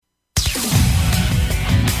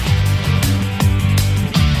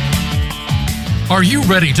Are you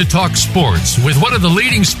ready to talk sports with one of the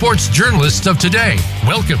leading sports journalists of today?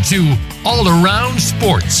 Welcome to All Around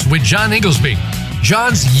Sports with John Inglesby.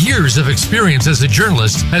 John's years of experience as a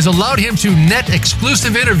journalist has allowed him to net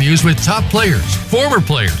exclusive interviews with top players, former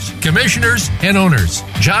players, commissioners, and owners.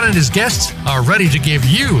 John and his guests are ready to give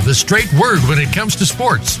you the straight word when it comes to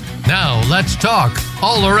sports. Now, let's talk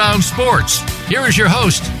All Around Sports. Here is your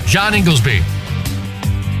host, John Inglesby.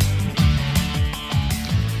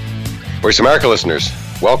 Voice America listeners,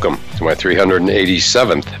 welcome to my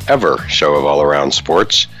 387th ever show of All Around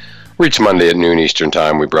Sports. Each Monday at noon Eastern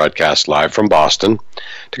Time, we broadcast live from Boston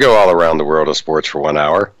to go all around the world of sports for 1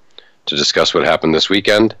 hour to discuss what happened this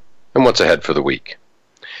weekend and what's ahead for the week.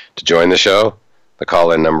 To join the show, the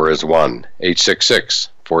call-in number is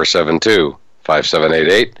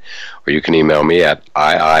 1-866-472-5788, or you can email me at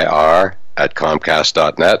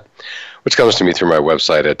iir@comcast.net, which comes to me through my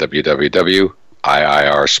website at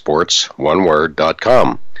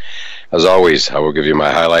www.iirsports.com. As always, I will give you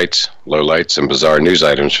my highlights, lowlights, and bizarre news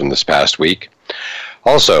items from this past week.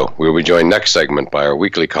 Also, we will be joined next segment by our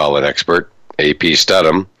weekly call-in expert, A.P.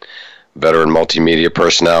 Stedham, veteran multimedia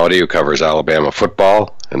personality who covers Alabama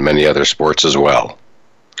football and many other sports as well.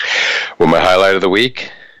 Well, my highlight of the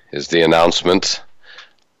week is the announcement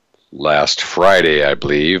last Friday, I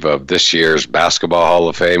believe, of this year's Basketball Hall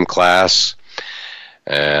of Fame class,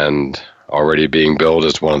 and already being billed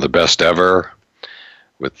as one of the best ever,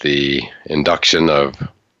 with the induction of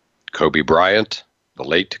Kobe Bryant, the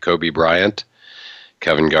late Kobe Bryant,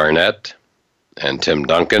 Kevin Garnett, and Tim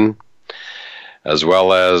Duncan, as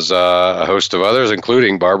well as a host of others,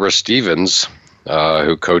 including Barbara Stevens,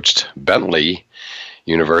 who coached Bentley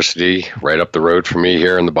University right up the road from me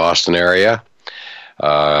here in the Boston area.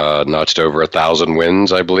 Notched over 1,000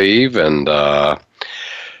 wins, I believe, and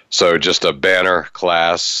so just a banner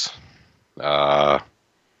class.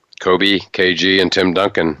 Kobe, KG, and Tim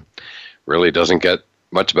Duncan really doesn't get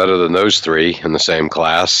much better than those three in the same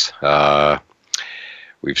class.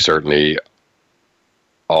 We've certainly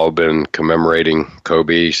all been commemorating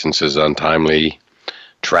Kobe since his untimely,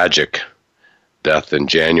 tragic death in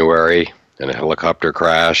January in a helicopter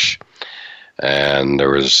crash. And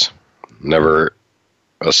there was never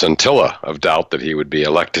a scintilla of doubt that he would be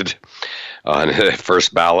elected on the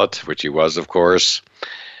first ballot, which he was, of course.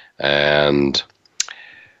 And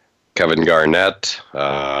Kevin Garnett,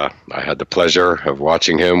 I had the pleasure of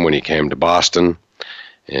watching him when he came to Boston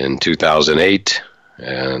in 2008,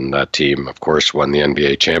 and that team, of course, won the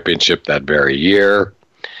NBA championship that very year.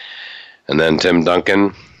 And then Tim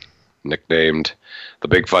Duncan, nicknamed the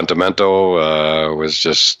Big Fundamental, was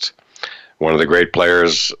just one of the great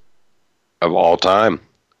players of all time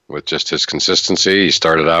with just his consistency. He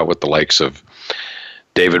started out with the likes of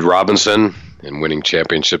David Robinson in winning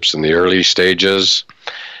championships in the early stages,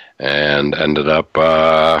 and ended up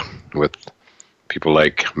with people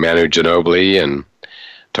like Manu Ginobili and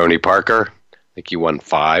Tony Parker. I think he won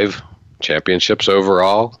 5 championships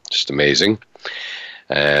overall. Just amazing.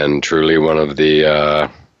 And truly one of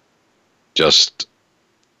the just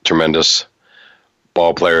tremendous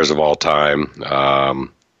ball players of all time.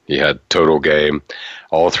 He had total game.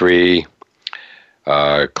 All three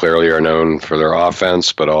clearly are known for their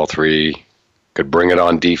offense, but all three could bring it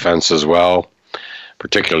on defense as well.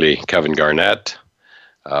 Particularly Kevin Garnett.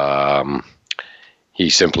 He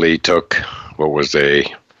simply took what was a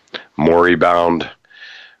Morey-bound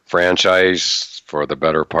franchise for the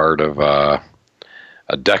better part of a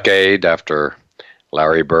decade after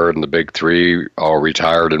Larry Bird and the Big Three all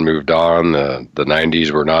retired and moved on. The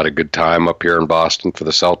 90s were not a good time up here in Boston for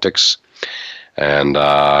the Celtics. And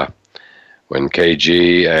when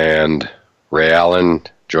KG and Ray Allen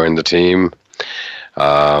joined the team,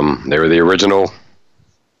 they were the original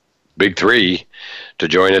Big Three to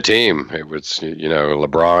join a team. It was,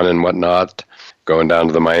 LeBron and whatnot going down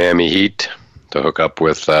to the Miami Heat to hook up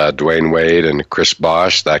with Dwayne Wade and Chris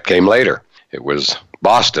Bosh. That came later. It was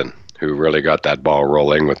Boston who really got that ball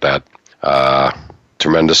rolling with that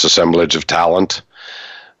tremendous assemblage of talent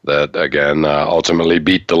that, again, ultimately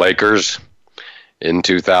beat the Lakers in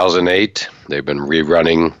 2008. They've been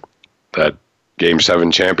rerunning that Game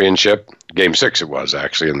 7 championship. Game 6 it was,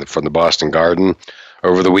 actually, from the Boston Garden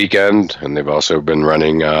over the weekend. And they've also been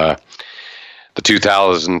running the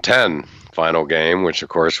 2010 final game, which, of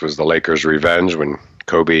course, was the Lakers' revenge when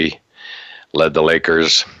Kobe led the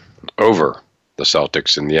Lakers over the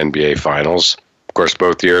Celtics in the NBA Finals. Of course,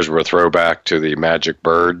 both years were a throwback to the Magic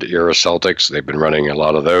Bird era Celtics. They've been running a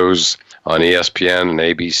lot of those on ESPN and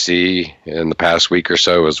ABC in the past week or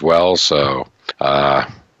so as well. So,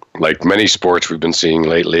 like many sports we've been seeing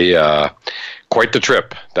lately, quite the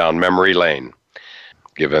trip down memory lane.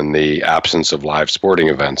 given the absence of live sporting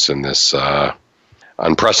events in this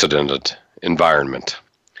unprecedented environment.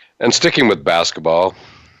 And sticking with basketball,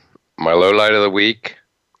 my low light of the week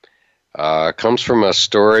comes from a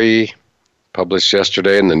story published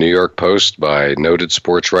yesterday in the New York Post by noted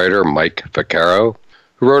sports writer Mike Vaccaro,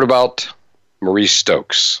 who wrote about Maurice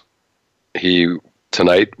Stokes. He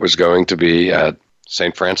tonight was going to be at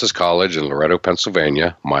St. Francis College in Loretto,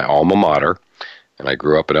 Pennsylvania, my alma mater, and I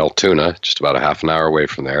grew up in Altoona, just about a half an hour away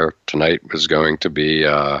from there. Tonight was going to be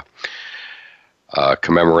a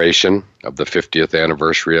commemoration of the 50th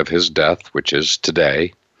anniversary of his death, which is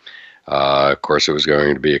today. Of course, it was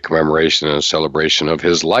going to be a commemoration and a celebration of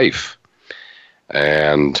his life.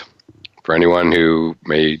 And for anyone who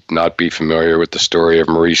may not be familiar with the story of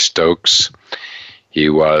Maurice Stokes, he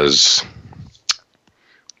was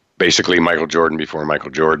basically Michael Jordan before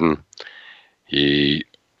Michael Jordan. He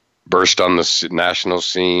burst on the national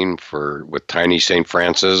scene with Tiny St.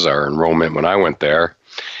 Francis. Our enrollment when I went there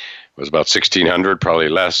was about 1,600, probably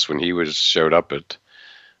less, when he showed up at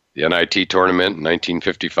the NIT tournament in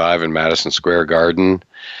 1955 in Madison Square Garden,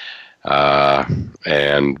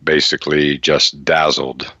 and basically just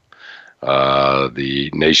dazzled the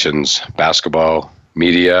nation's basketball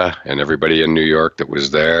media and everybody in New York that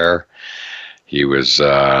was there. He was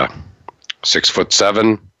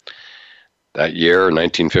 6'7". That year, in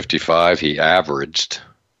 1955, he averaged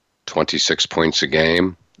 26 points a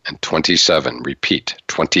game and 27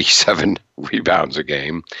 rebounds a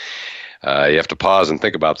game. You have to pause and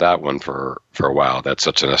think about that one for a while. That's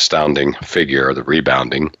such an astounding figure, the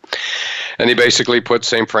rebounding. And he basically put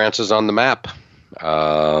St. Francis on the map,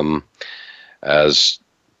 and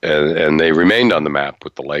they remained on the map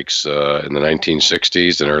with the likes in the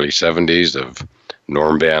 1960s and early 70s of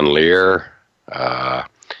Norm Van Leer,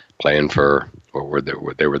 playing for what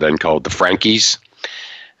they were then called the Frankies,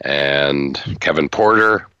 and Kevin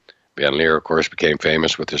Porter. Van Leer, of course, became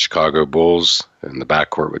famous with the Chicago Bulls in the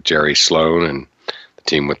backcourt with Jerry Sloan and the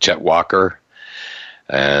team with Chet Walker.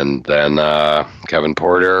 And then Kevin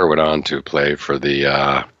Porter went on to play for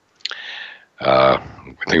the, I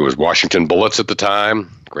think it was Washington Bullets at the time.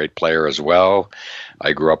 Great player as well.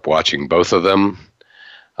 I grew up watching both of them.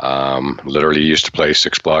 Literally used to play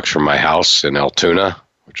 6 blocks from my house in Altoona,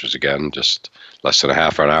 which was, again, just less than a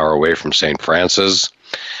half an hour away from St. Francis,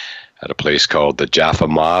 at a place called the Jaffa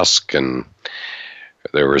Mosque. And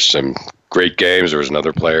there were some great games. There was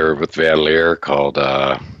another player with Van Leer called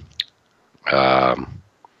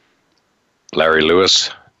Larry Lewis,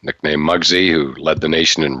 nicknamed Muggsy, who led the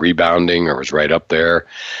nation in rebounding or was right up there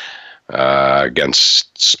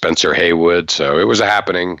against Spencer Haywood. So it was a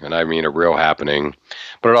happening, and I mean a real happening.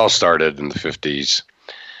 But it all started in the 50s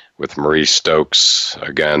with Maurice Stokes,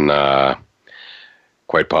 again,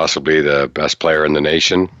 quite possibly the best player in the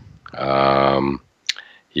nation.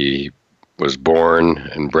 He was born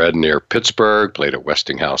and bred near Pittsburgh, played at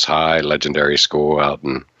Westinghouse High, legendary school out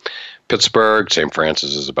in Pittsburgh. St.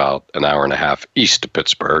 Francis is about an hour and a half east of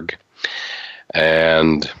Pittsburgh.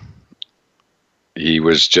 And he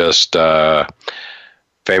was just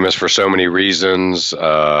famous for so many reasons.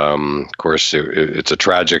 Of course, it's a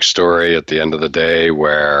tragic story at the end of the day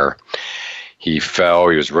where he fell.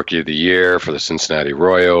 He was Rookie of the Year for the Cincinnati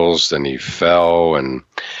Royals. Then he fell and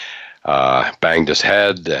banged his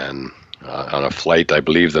head. And on a flight, I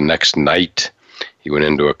believe the next night, he went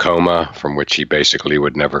into a coma from which he basically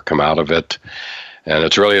would never come out of it. And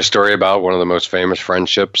it's really a story about one of the most famous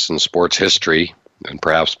friendships in sports history and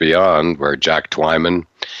perhaps beyond, where Jack Twyman,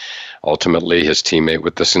 ultimately his teammate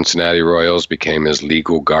with the Cincinnati Royals, became his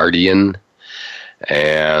legal guardian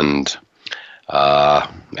and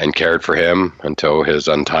cared for him until his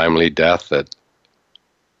untimely death at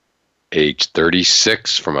age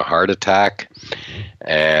 36 from a heart attack.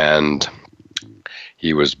 And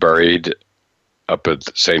he was buried up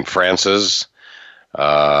at St. Francis,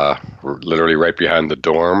 literally right behind the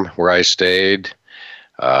dorm where I stayed.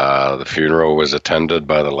 The funeral was attended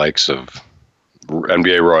by the likes of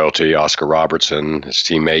NBA royalty, Oscar Robertson, his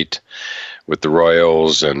teammate with the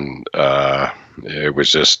Royals, and it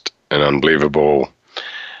was just an unbelievable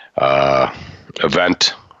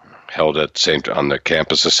event held at on the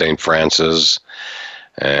campus of St. Francis.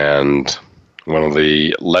 And one of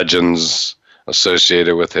the legends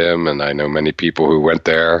associated with him, and I know many people who went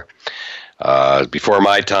there before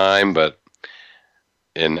my time, but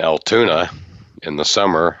in Altoona in the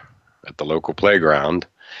summer at the local playground,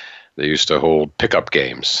 they used to hold pickup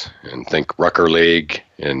games, and think Rucker League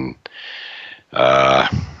in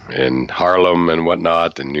Harlem and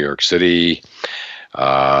whatnot, in New York City.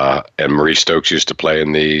 And Maurice Stokes used to play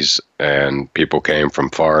in these, and people came from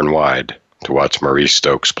far and wide to watch Maurice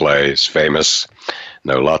Stokes play. He's famous,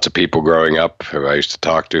 know lots of people growing up who I used to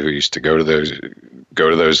talk to who used to go to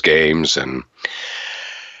those games, and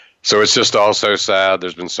so it's just all so sad.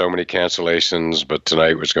 There's been so many cancellations, but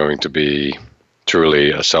tonight was going to be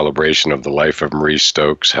truly a celebration of the life of Maurice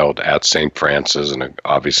Stokes, held at St. Francis, and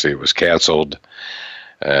obviously it was canceled,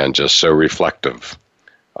 and just so reflective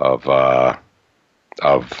of the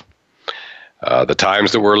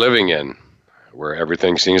times that we're living in, where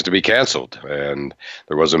everything seems to be canceled. And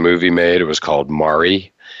there was a movie made. It was called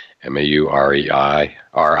Maurie, Maurie,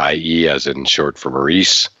 as in short for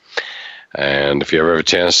Maurice. And if you ever have a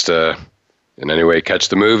chance to in any way catch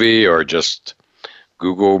the movie or just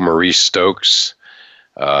Google Maurice Stokes,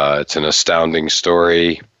 it's an astounding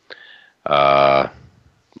story.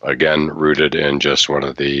 Again, rooted in just one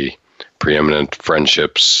of the preeminent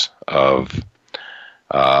friendships of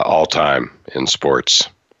all time in sports.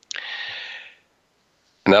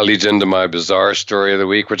 And that leads into my bizarre story of the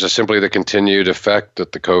week, which is simply the continued effect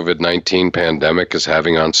that the COVID-19 pandemic is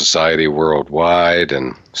having on society worldwide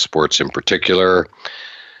and sports in particular.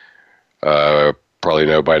 Probably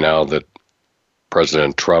know by now that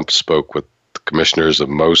President Trump spoke with the commissioners of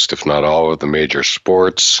most, if not all, of the major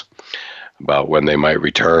sports about when they might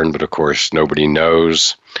return, but of course nobody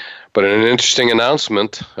knows. But in an interesting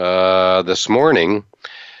announcement this morning,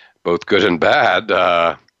 both good and bad,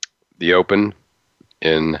 the Open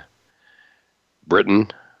in Britain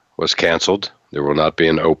was canceled. There will not be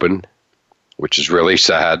an Open, which is really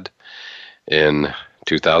sad, in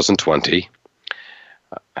 2020.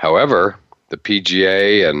 However, the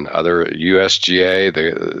PGA and other USGA,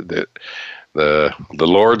 the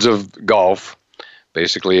lords of golf,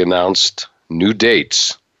 basically announced new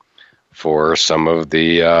dates for some of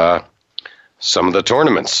the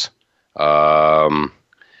tournaments,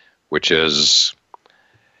 which is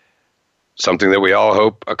something that we all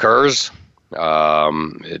hope occurs.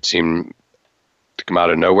 It seemed to come out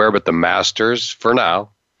of nowhere, but the Masters, for now,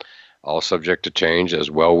 all subject to change, as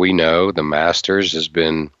well we know. The Masters it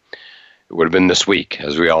would have been this week,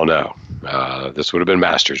 as we all know. This would have been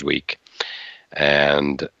Masters week.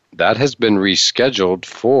 And that has been rescheduled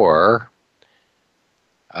for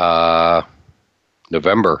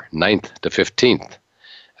November 9th to 15th,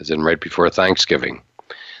 as in right before Thanksgiving.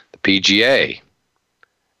 The PGA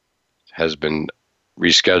has been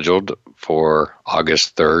rescheduled for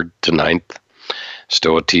August 3rd to 9th,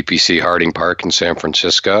 still at TPC Harding Park in San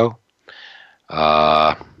Francisco.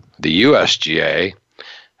 The USGA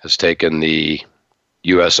has taken the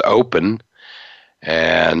US Open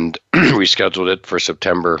and rescheduled it for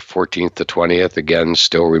September 14th to 20th, again,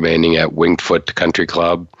 still remaining at Winged Foot Country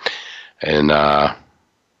Club in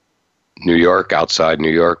New York, outside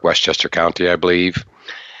New York, Westchester County, I believe.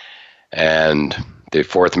 And the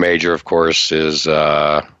fourth major, of course, is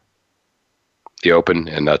the Open,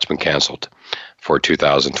 and that's been canceled for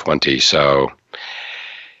 2020. So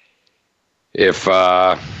if,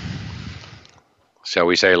 shall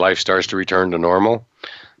we say, life starts to return to normal,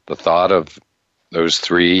 the thought of those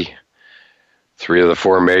three of the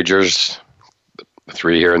four majors, the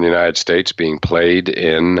three here in the United States, being played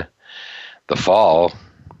in the fall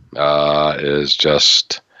is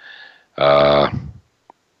just hard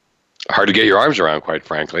to get your arms around, quite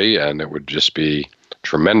frankly, and it would just be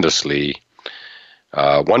tremendously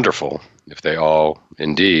wonderful if they all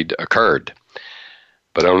indeed occurred.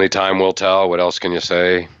 But only time will tell. What else can you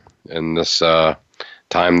say in this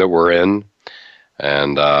time that we're in?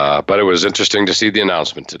 And but it was interesting to see the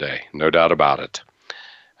announcement today, no doubt about it.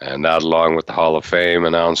 And that, along with the Hall of Fame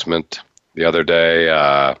announcement the other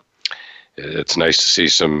day, it's nice to see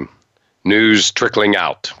some news trickling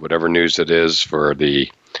out, whatever news it is for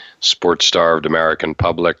the sports-starved American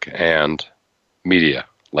public and media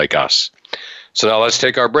like us. So now let's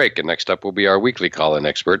take our break, and next up will be our weekly call-in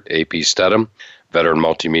expert, AP Stedham, veteran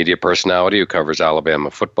multimedia personality who covers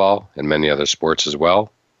Alabama football and many other sports as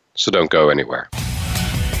well. So don't go anywhere.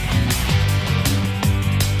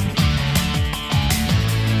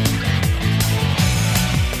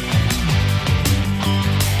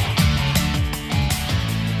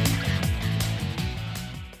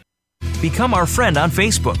 Become our friend on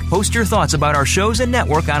Facebook. Post your thoughts about our shows and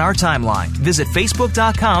network on our timeline. Visit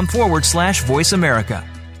Facebook.com/Voice America.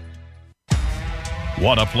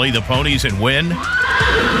 Want to play the ponies and win?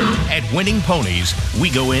 At Winning Ponies,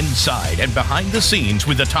 we go inside and behind the scenes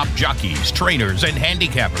with the top jockeys, trainers, and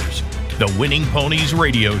handicappers. The Winning Ponies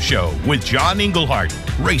radio show with John Englehart,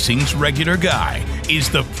 racing's regular guy,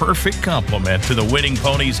 is the perfect complement to the Winning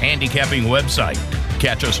Ponies handicapping website.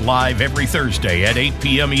 Catch us live every Thursday at 8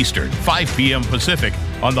 p.m. Eastern, 5 p.m. Pacific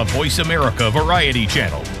on the Voice America Variety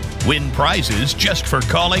Channel. Win prizes just for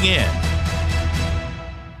calling in.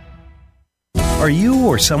 Are you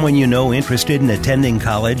or someone you know interested in attending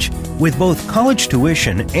college? With both college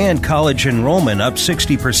tuition and college enrollment up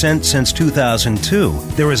 60% since 2002,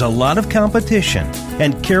 there is a lot of competition,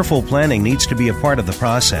 and careful planning needs to be a part of the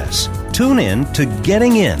process. Tune in to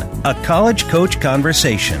Getting In, a college coach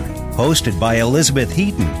conversation, hosted by Elizabeth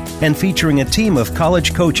Heaton and featuring a team of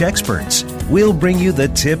college coach experts. We'll bring you the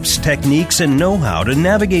tips, techniques, and know-how to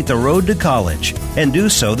navigate the road to college and do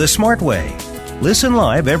so the smart way. Listen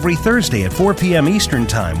live every Thursday at 4 p.m. Eastern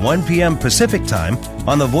Time, 1 p.m. Pacific Time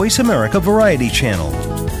on the Voice America Variety Channel.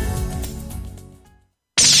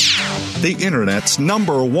 The Internet's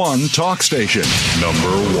 #1 talk station.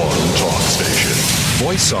 #1 talk station.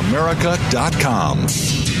 VoiceAmerica.com.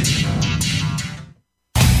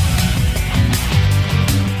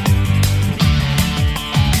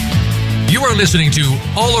 You are listening to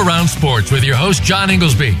All Around Sports with your host, John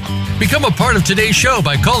Inglesby. Become a part of today's show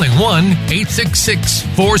by calling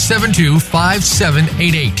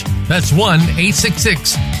 1-866-472-5788. That's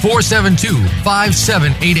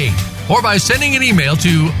 1-866-472-5788. Or by sending an email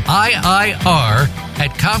to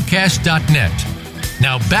iir@comcast.net.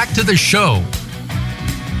 Now back to the show.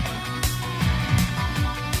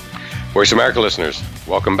 Voice America listeners,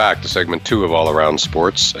 welcome back to segment 2 of All Around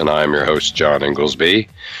Sports, and I'm your host, John Inglesby.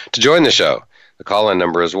 To join the show, the call-in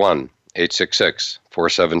number is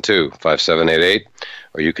 1-866-472-5788,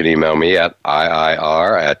 or you can email me at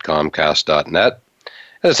iir@comcast.net.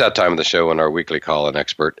 And it's that time of the when our weekly call-in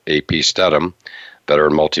expert, AP Stedham,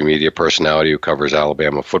 veteran multimedia personality who covers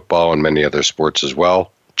Alabama football and many other sports as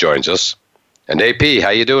well, joins us. And AP, how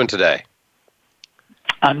you doing today?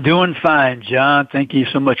 I'm doing fine, John. Thank you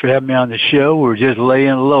so much for having me on the show. We're just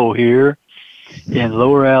laying low here in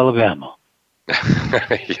Lower Alabama.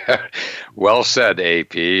 Yeah, well said,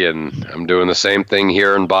 AP. And I'm doing the same thing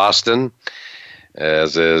here in Boston,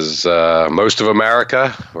 as is most of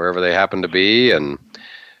America, wherever they happen to be, and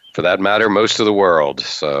for that matter, most of the world.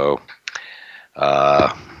 So,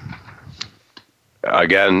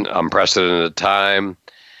 again, unprecedented time,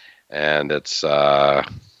 and it's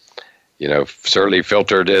certainly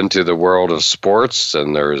filtered into the world of sports,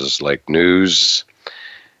 and there's like news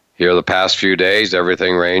here the past few days,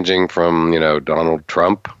 everything ranging from, Donald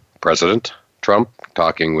Trump, President Trump,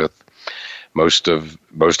 talking with most if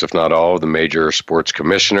not all of the major sports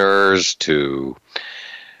commissioners, to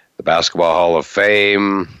the Basketball Hall of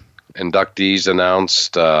Fame inductees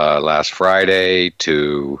announced last Friday,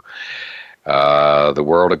 to the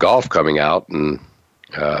world of golf coming out and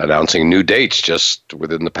announcing new dates just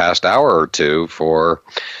within the past hour or two for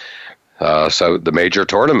so the major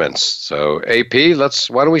tournaments. So AP,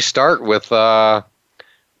 why don't we start with Basketball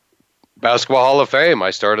Hall of Fame?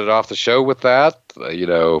 I started off the show with that.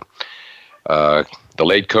 The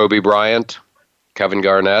late Kobe Bryant, Kevin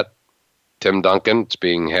Garnett, Tim Duncan. It's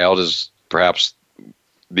being hailed as perhaps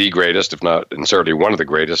the greatest, if not, and certainly one of the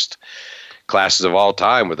greatest classes of all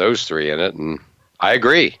time with those three in it. And I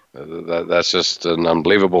agree. That's just an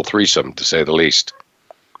unbelievable threesome, to say the least.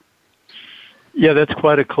 Yeah, that's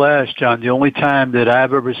quite a class, John. The only time that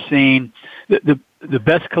I've ever seen the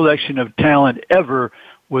best collection of talent ever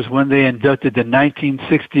was when they inducted the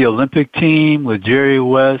 1960 Olympic team with Jerry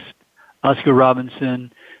West, Oscar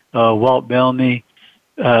Robinson, Walt Bellamy,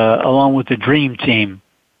 along with the Dream Team,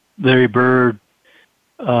 Larry Bird,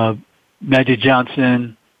 Magic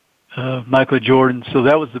Johnson, Michael Jordan. So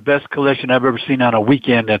that was the best collection I've ever seen on a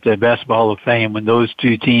weekend at the Basketball Hall of Fame when those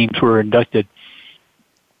two teams were inducted.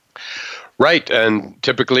 Right, and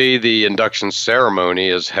typically the induction ceremony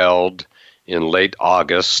is held in late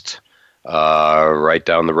August, right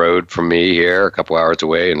down the road from me here, a couple hours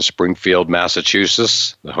away in Springfield,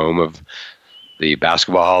 Massachusetts, the home of the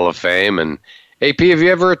Basketball Hall of Fame. And AP, have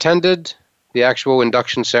you ever attended the actual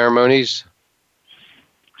induction ceremonies?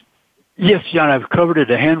 Yes, John, I've covered it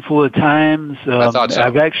a handful of times. I thought so.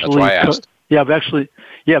 That's why I asked. I've actually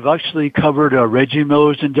covered Reggie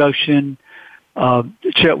Miller's induction,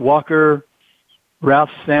 Chet Walker,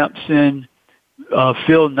 Ralph Sampson,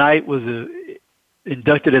 Phil Knight was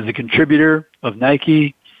inducted as a contributor of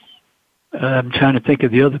Nike. I'm trying to think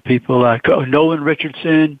of the other people. Nolan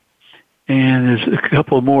Richardson, and there's a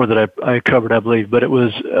couple more that I covered, I believe. But it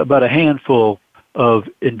was about a handful of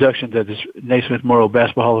inductions at the Naismith Memorial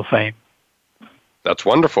Basketball Hall of Fame. That's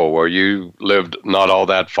wonderful. Well, you lived not all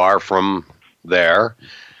that far from there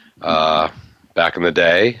back in the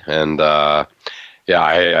day. And,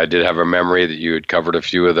 I did have a memory that you had covered a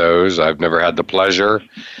few of those. I've never had the pleasure,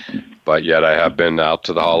 but yet I have been out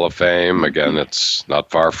to the Hall of Fame. Again, it's not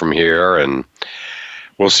far from here, and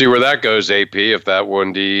we'll see where that goes, AP, if that will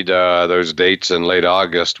indeed, those dates in late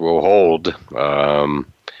August will hold,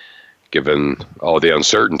 given all the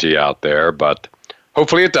uncertainty out there. But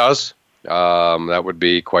Hopefully it does. That would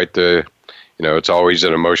be quite the, it's always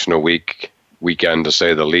an emotional weekend to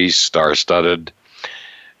say the least, star-studded.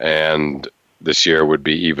 And this year would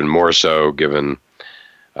be even more so given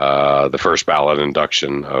the first ballot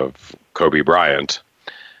induction of Kobe Bryant,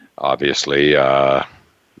 obviously.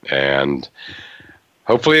 And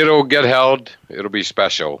hopefully it'll get held. It'll be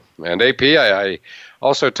special. And AP, I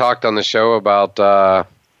also talked on the show about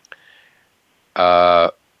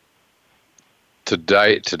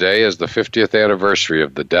today is the 50th anniversary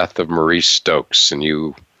of the death of Maurice Stokes, and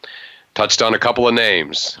you touched on a couple of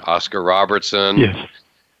names, Oscar Robertson. Yes.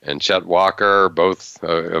 And Chet Walker, both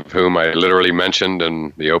of whom I literally mentioned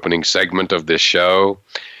in the opening segment of this show,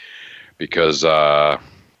 because,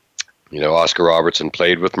 Oscar Robertson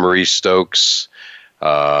played with Maurice Stokes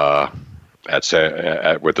with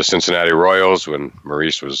the Cincinnati Royals when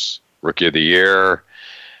Maurice was Rookie of the Year.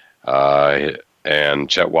 And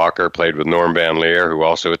Chet Walker played with Norm Van Leer, who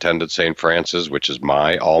also attended St. Francis, which is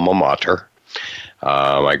my alma mater.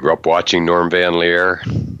 I grew up watching Norm Van Leer,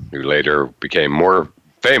 who later became more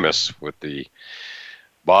famous with the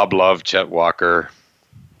Bob Love, Chet Walker,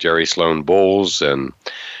 Jerry Sloan Bulls,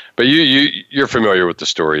 but you're familiar with the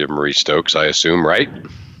story of Maurice Stokes, I assume, right?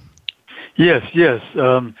 Yes,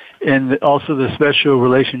 and also the special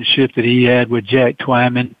relationship that he had with Jack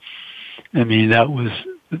Twyman. I mean, that was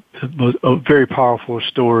a very powerful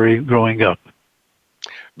story growing up.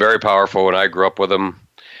 Very powerful, and I grew up with him.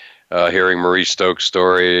 Hearing Maurice Stokes'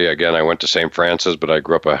 story, again, I went to St. Francis, but I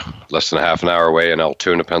grew up less than a half an hour away in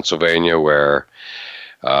Altoona, Pennsylvania, where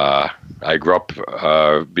I grew up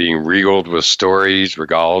being regaled with stories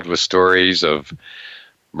of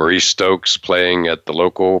Maurice Stokes playing at the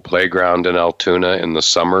local playground in Altoona in the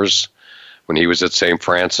summers when he was at St.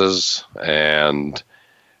 Francis, and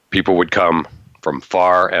people would come from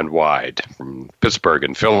far and wide, from Pittsburgh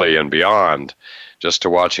and Philly and beyond, just to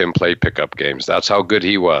watch him play pickup games. That's how good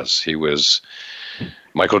he was. He was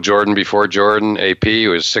Michael Jordan before Jordan. AP, he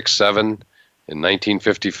was 6'7", in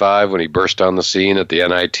 1955 when he burst on the scene at the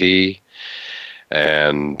NIT.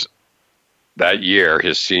 And that year,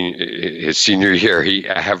 his senior year, he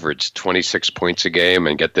averaged 26 points a game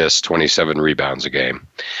and, get this, 27 rebounds a game.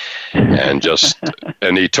 And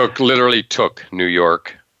he literally took New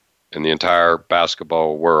York and the entire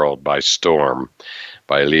basketball world by storm,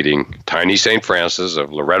 by leading tiny St. Francis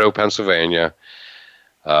of Loretto, Pennsylvania,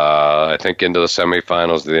 I think into the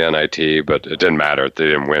semifinals of the NIT, but it didn't matter. They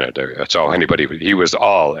didn't win it. He was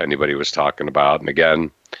all anybody was talking about. And again,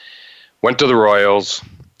 went to the Royals,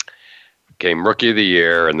 became Rookie of the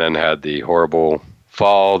Year, and then had the horrible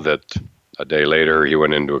fall that a day later he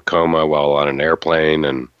went into a coma while on an airplane.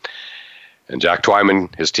 And Jack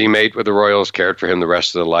Twyman, his teammate with the Royals, cared for him the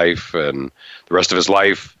rest of his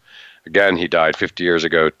life. Again, he died 50 years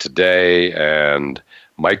ago today, and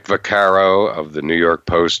Mike Vaccaro of the New York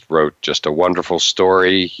Post wrote just a wonderful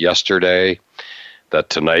story yesterday that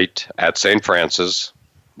tonight at St. Francis,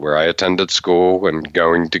 where I attended school and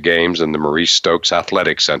going to games in the Maurice Stokes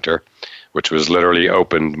Athletic Center, which was literally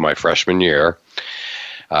opened my freshman year,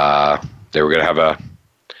 they were going to have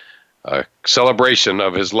a celebration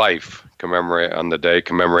of his life on the day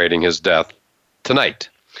commemorating his death tonight.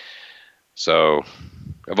 So,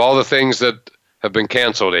 of all the things that have been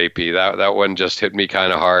canceled, AP, that one just hit me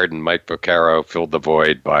kind of hard, and Mike Vaccaro filled the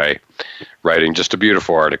void by writing just a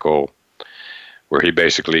beautiful article where he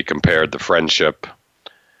basically compared the friendship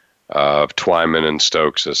of Twyman and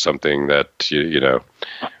Stokes as something that,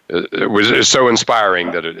 is so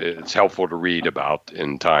inspiring that it's helpful to read about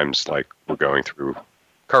in times like we're going through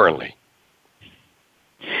currently.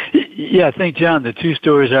 Yeah, I think, John, the two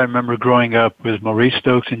stories I remember growing up was Maurice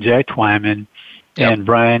Stokes and Jack Twyman, and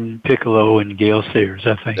Brian Piccolo and Gale Sayers.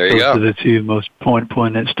 I think those are the two most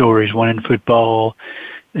poignant stories, one in football,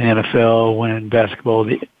 the NFL, one in basketball,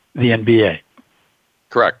 the NBA.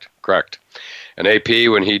 Correct. And AP,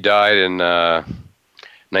 when he died in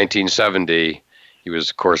 1970, he was,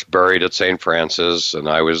 of course, buried at St. Francis, and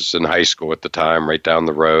I was in high school at the time, right down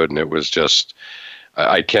the road, and it was just,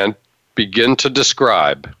 I can't begin to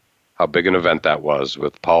describe how big an event that was,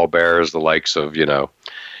 with pallbearers, the likes of,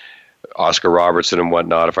 Oscar Robertson and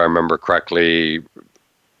whatnot. If I remember correctly,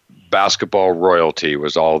 basketball royalty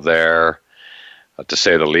was all there, to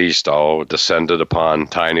say the least, all descended upon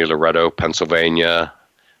tiny Loretto, Pennsylvania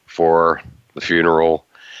for the funeral.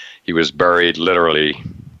 He was buried literally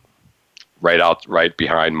right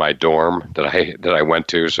behind my dorm that I went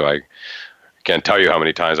to, so I can't tell you how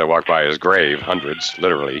many times I walked by his grave, hundreds,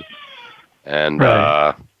 literally. And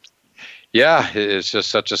it's just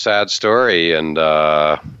such a sad story, and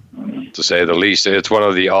to say the least, it's one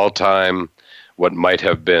of the all-time what might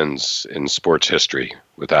have been in sports history,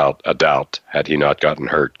 without a doubt, had he not gotten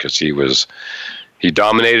hurt, because he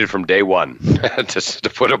dominated from day one,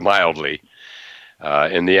 to put it mildly,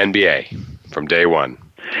 in the NBA from day one.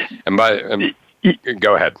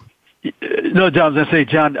 Go ahead. No, John, I was going to say,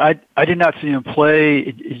 John, I did not see him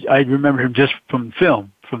play. I remember him just from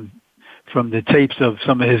film, from the tapes of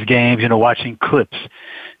some of his games, watching clips.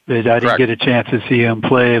 But I didn't get a chance to see him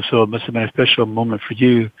play, so it must have been a special moment for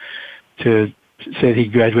you to say he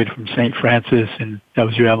graduated from St. Francis, and that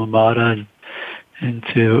was your alma mater, and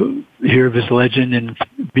to hear of his legend and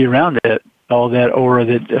be around all that aura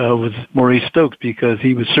that was Maurice Stokes, because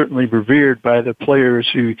he was certainly revered by the players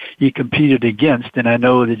who he competed against. And I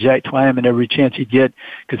know that Jack Twyman, every chance he'd get,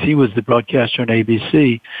 because he was the broadcaster on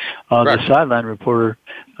ABC, the sideline reporter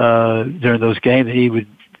during those games,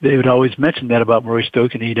 they would always mention that about Maurice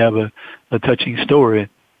Stokes, and he'd have a touching story.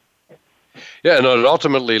 Yeah, and it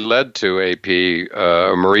ultimately led to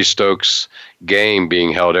a Maurice Stokes game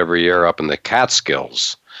being held every year up in the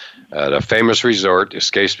Catskills at a famous resort.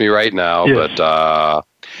 Escapes me right now, yes. But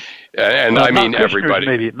I mean everybody.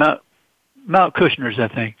 Maybe Mount Kushner's, I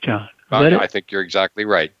think, John. I think you're exactly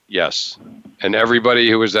right. Yes, and everybody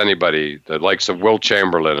who was anybody, the likes of Will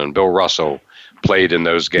Chamberlain and Bill Russell, played in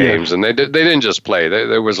those games, yes. And they didn't just play.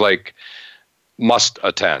 There was like must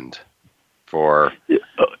attend for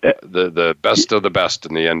the best of the best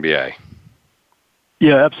in the NBA.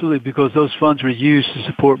 Yeah, absolutely, because those funds were used to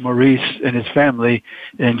support Maurice and his family,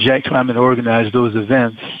 and Jack Twyman organized those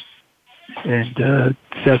events. And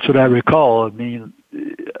that's what I recall. I mean,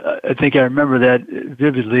 I think I remember that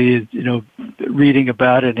vividly, reading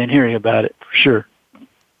about it and hearing about it, for sure.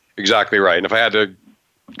 Exactly right. And if I had to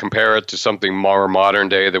compare it to something more modern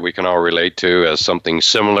day that we can all relate to as something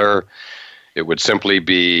similar, it would simply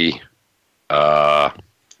be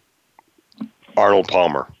Arnold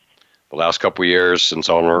Palmer. The last couple of years since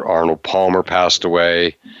Arnold Palmer passed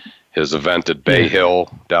away, his event at Bay Hill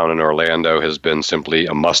down in Orlando has been simply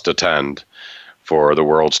a must-attend for the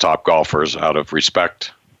world's top golfers out of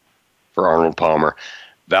respect for Arnold Palmer.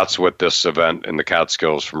 That's what this event in the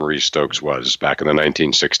Catskills for Maurice Stokes was back in the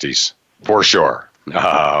 1960s, for sure.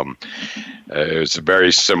 It was a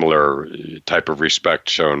very similar type of respect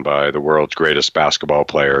shown by the world's greatest basketball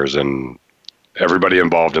players and everybody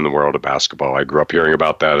involved in the world of basketball. I grew up hearing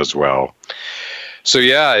about that as well. So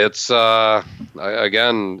yeah, it's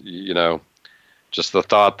again, just the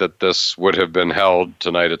thought that this would have been held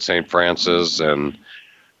tonight at St. Francis, and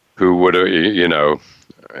who would have,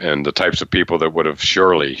 and the types of people that would have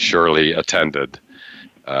surely attended.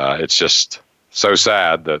 It's just so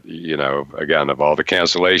sad that, again, of all the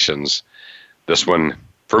cancellations, this one,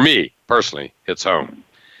 for me personally, hits home.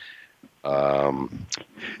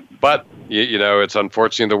 But, it's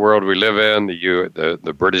unfortunately the world we live in.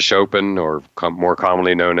 The British Open, or more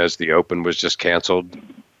commonly known as the Open, was just canceled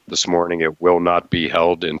this morning. It will not be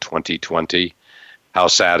held in 2020. How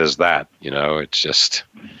sad is that? It's just,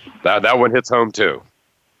 that one hits home too.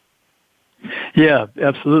 Yeah,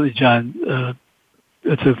 absolutely, John.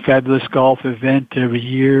 It's a fabulous golf event every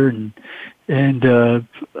year, and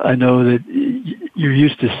I know that you're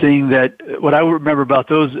used to seeing that. What I remember about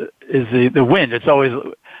those is the wind. It's always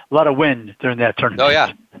a lot of wind during that tournament.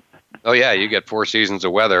 Oh yeah. You get 4 seasons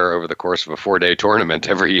of weather over the course of a 4-day tournament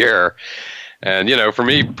every year. And, for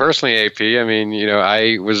me personally, AP,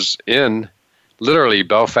 I was in literally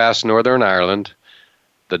Belfast, Northern Ireland,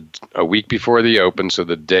 a week before the Open. So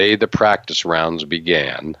the day the practice rounds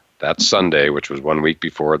began, that Sunday, which was 1 week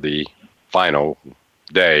before the final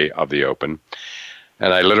day of the Open.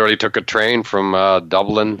 And I literally took a train from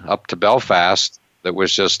Dublin up to Belfast that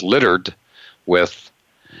was just littered with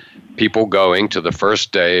people going to the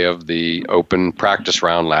first day of the Open practice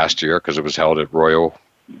round last year, because it was held at Royal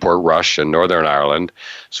Portrush in Northern Ireland.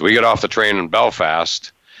 So we got off the train in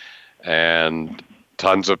Belfast, and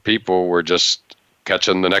tons of people were just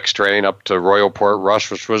catching the next train up to Royal Portrush,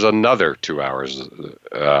 which was another 2 hours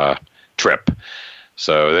trip.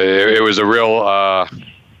 So it was a real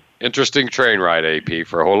interesting train ride, AP,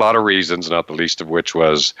 for a whole lot of reasons, not the least of which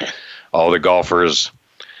was all the golfers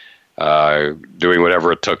doing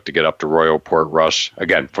whatever it took to get up to Royal Portrush,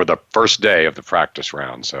 again, for the first day of the practice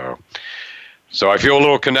round. So I feel a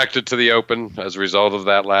little connected to the Open as a result of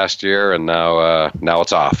that last year, and now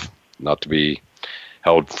it's off, not to be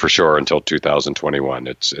held for sure until 2021.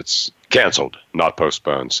 It's canceled, not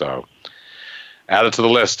postponed. So added to the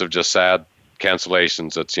list of just sad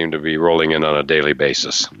cancellations that seem to be rolling in on a daily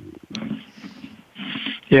basis.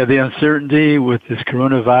 Yeah, the uncertainty with this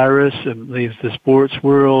coronavirus leaves the sports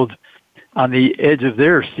world on the edge of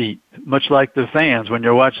their seat, much like the fans when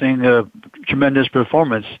you're watching a tremendous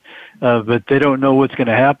performance. But they don't know what's going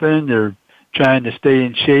to happen. They're trying to stay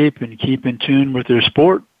in shape and keep in tune with their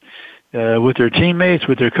sport, with their teammates,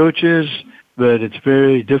 with their coaches. But it's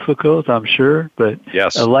very difficult, I'm sure. But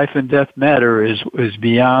yes, a life and death matter is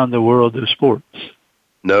beyond the world of sports.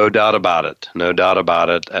 No doubt about it. No doubt about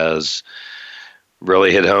it. As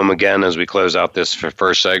really hit home again as we close out this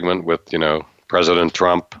first segment with, President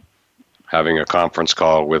Trump having a conference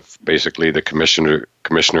call with basically the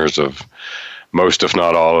commissioners of most, if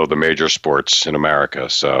not all, of the major sports in America.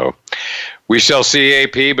 So we shall see,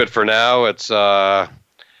 AP, but for now it's time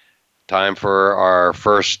for our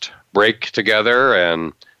first break together,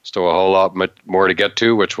 and still a whole lot more to get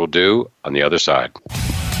to, which we'll do on the other side.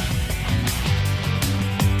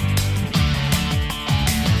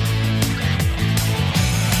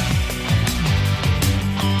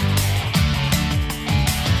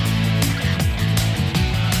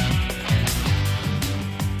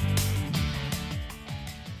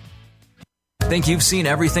 Think you've seen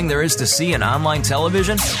everything there is to see in online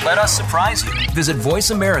television? Let us surprise you. Visit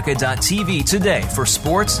voiceamerica.tv today for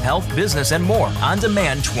sports, health, business, and more on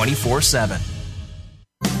demand 24/7.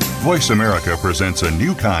 Voice America presents a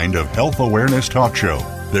new kind of health awareness talk show,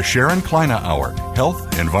 the Sharon Kleina Hour,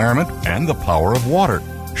 Health, Environment, and the Power of Water.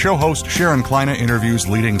 Show host Sharon Kleina interviews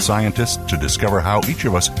leading scientists to discover how each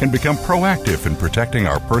of us can become proactive in protecting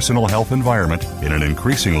our personal health environment in an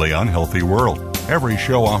increasingly unhealthy world. Every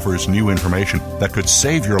show offers new information that could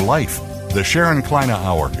save your life. The Sharon Kleina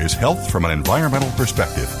Hour is health from an environmental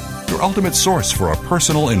perspective, your ultimate source for a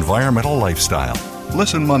personal environmental lifestyle.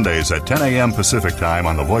 Listen Mondays at 10 a.m. Pacific Time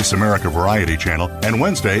on the Voice America Variety Channel and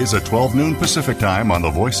Wednesdays at 12 noon Pacific Time on the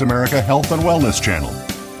Voice America Health and Wellness Channel.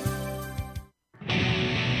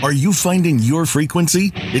 Are you finding your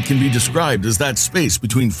frequency? It can be described as that space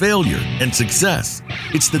between failure and success.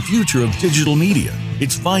 It's the future of digital media.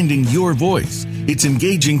 It's finding your voice. It's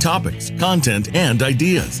engaging topics, content, and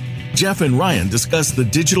ideas. Jeff and Ryan discuss the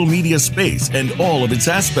digital media space and all of its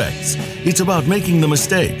aspects. It's about making the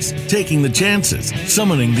mistakes, taking the chances,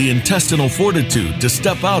 summoning the intestinal fortitude to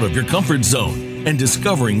step out of your comfort zone, and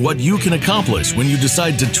discovering what you can accomplish when you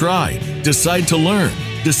decide to try, decide to learn,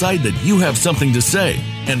 decide that you have something to say,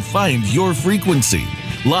 and find your frequency.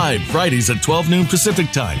 Live Fridays at 12 noon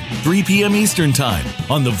Pacific Time, 3 p.m. Eastern Time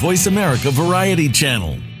on the Voice America Variety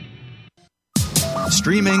Channel.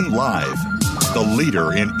 Streaming live, the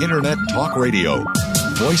leader in Internet talk radio,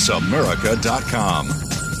 voiceamerica.com.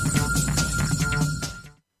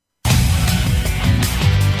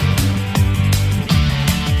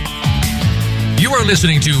 You are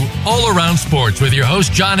listening to All Around Sports with your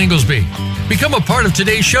host, John Inglesby. Become a part of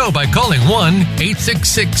today's show by calling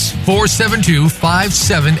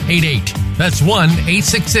 1-866-472-5788. That's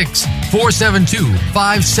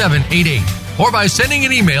 1-866-472-5788. Or by sending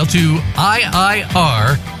an email to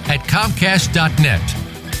iir@comcast.net.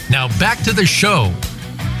 Now back to the show.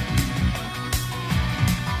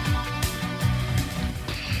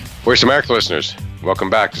 Voice America listeners, welcome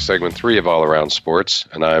back to segment 3 of All Around Sports,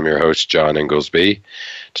 and I am your host, John Inglesby.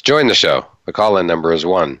 To join the show, the call-in number is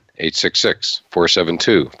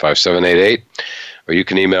 1-866-472-5788, or you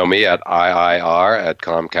can email me at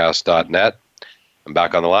iir@comcast.net. And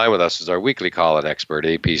back on the line with us is our weekly call-in expert,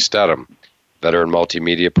 AP Stedham, veteran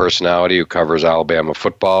multimedia personality who covers Alabama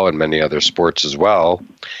football and many other sports as well.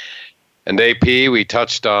 And AP, we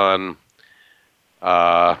touched on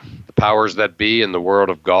the powers that be in the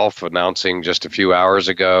world of golf announcing just a few hours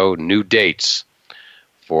ago new dates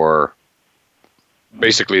for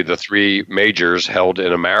basically the 3 majors held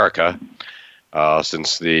in America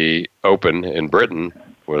since the Open in Britain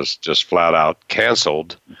was just flat out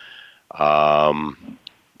canceled. So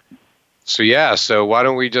why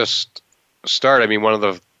don't we just start? I mean, one of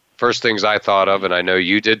the first things I thought of, and I know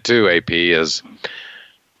you did too, AP, is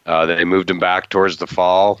they moved them back towards the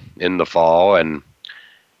fall, and that's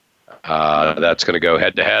going to go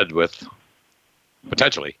head-to-head with,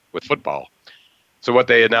 potentially, with football. So what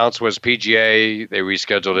they announced was PGA, they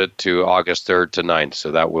rescheduled it to August 3rd to 9th,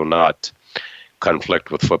 so that will not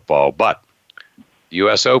conflict with football. But the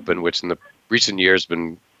U.S. Open, which in the recent years has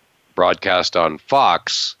been broadcast on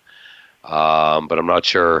Fox, but I'm not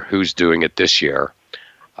sure who's doing it this year.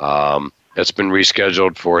 It's been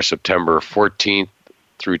rescheduled for September 14th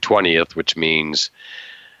through 20th, which means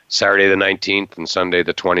Saturday the 19th and Sunday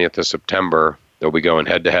the 20th of September, they'll be going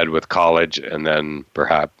head-to-head with college, and then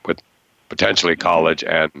perhaps with potentially college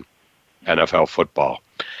and NFL football.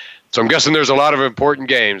 So I'm guessing there's a lot of important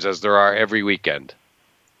games, as there are every weekend.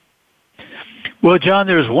 Well, John,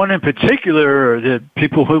 there's one in particular that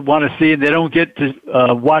people would want to see, and they don't get to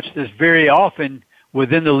watch this very often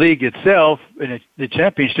within the league itself, in the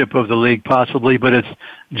championship of the league possibly, but it's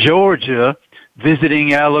Georgia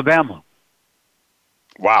visiting Alabama.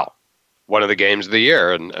 Wow. One of the games of the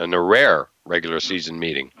year and a rare regular season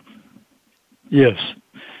meeting. Yes.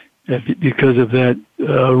 Because of that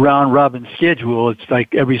round-robin schedule, it's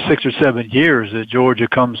like every 6 or 7 years that Georgia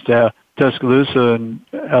comes to Tuscaloosa and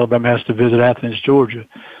Alabama has to visit Athens, Georgia.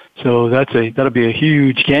 So that'll be a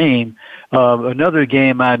huge game. Another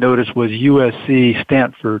game I noticed was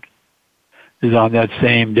USC-Stanford is on that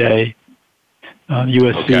same day.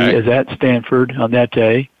 USC is at Stanford on that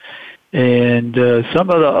day. And some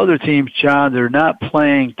of the other teams, John, they're not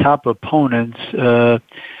playing top opponents.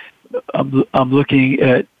 I'm looking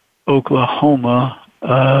at Oklahoma.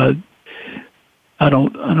 I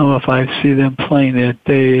don't know if I see them playing that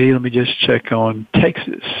day. Let me just check on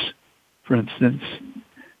Texas, for instance.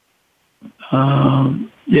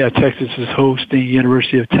 Texas is hosting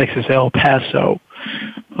University of Texas El Paso,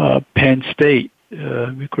 Penn State.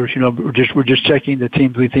 Of course, we're just checking the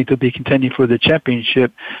teams we think will be contending for the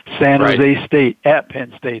championship. San Jose State at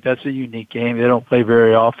Penn State. That's a unique game. They don't play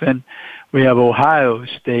very often. We have Ohio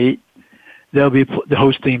State. They'll be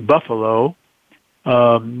hosting Buffalo,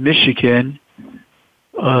 Michigan.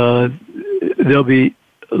 They'll be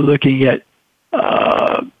looking at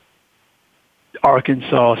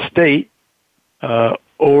Arkansas State.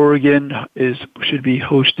 Oregon should be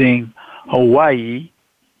hosting Hawaii.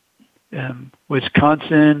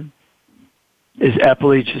 Wisconsin is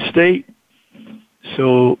Appalachian State.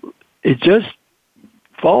 So it just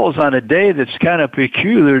falls on a day that's kind of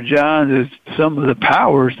peculiar, John. There's some of the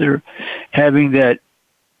powers they're having that,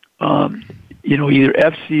 either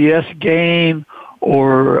FCS game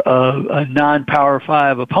or a non-Power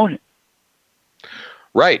 5 opponent.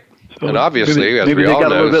 Right. So and obviously, as we all know, maybe they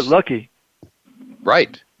got a little bit lucky.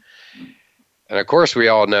 Right. And of course, we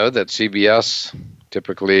all know that CBS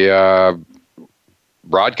typically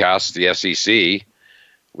broadcasts the SEC,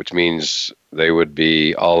 which means they would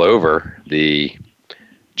be all over the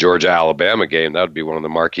Georgia-Alabama game. That would be one of the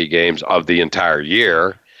marquee games of the entire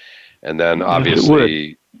year. And then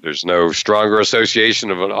obviously there's no stronger association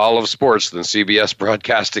of all of sports than CBS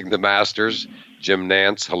broadcasting the Masters. Jim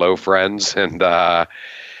Nantz, hello friends. And AP,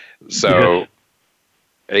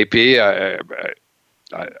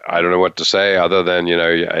 I don't know what to say other than,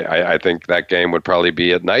 I think that game would probably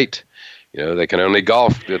be at night. They can only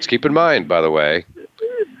golf. Let's keep in mind, by the way.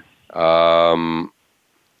 I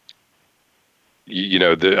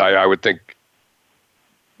would think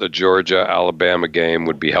the Georgia-Alabama game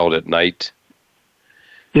would be held at night.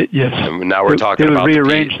 Yes. And now we're talking about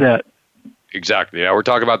rearrange that. Exactly. Now we're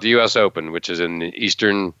talking about the U.S. Open, which is in the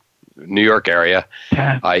eastern New York area,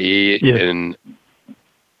 i.e. in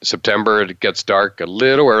September it gets dark a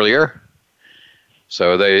little earlier.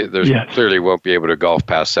 So they clearly won't be able to golf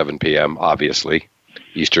past 7 p.m., obviously,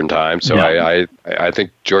 Eastern time. So I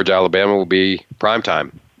think Georgia-Alabama will be prime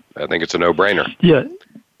time. I think it's a no-brainer.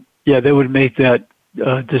 Yeah, they would make that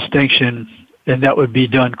distinction, and that would be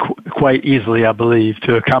done quite easily, I believe,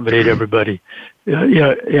 to accommodate everybody.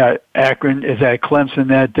 Akron is at Clemson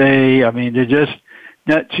that day. I mean, they're just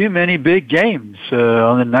not too many big games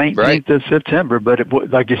on the 19th of September. But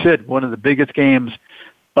like you said, one of the biggest games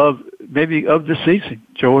of the season,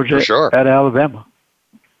 Georgia at Alabama.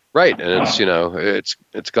 Right, and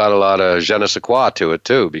it's got a lot of je ne sais quoi to it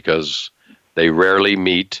too, because they rarely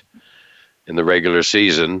meet in the regular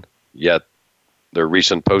season, yet their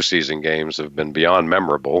recent postseason games have been beyond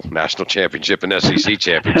memorable. National championship and SEC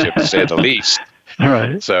championship, to say the least.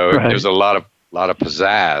 Right. So there's a lot of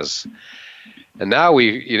pizzazz. And now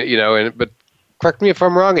but correct me if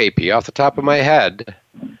I'm wrong, AP, off the top of my head,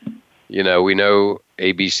 we know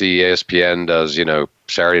ABC, ESPN does,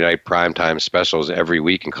 Saturday night primetime specials every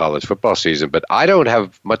week in college football season, but I don't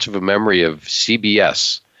have much of a memory of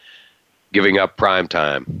CBS giving up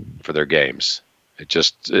primetime for their games. It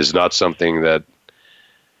just is not something that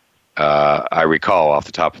I recall off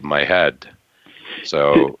the top of my head.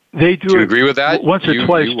 So they do you agree with that? Once or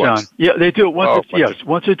twice, John. Yeah, they do it once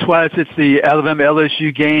or twice. It's the Alabama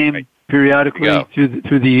LSU game periodically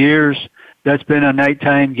through the years. That's been a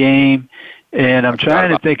nighttime game. And I'm trying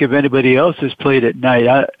to think if anybody else has played at night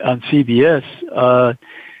on CBS,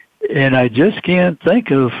 and I just can't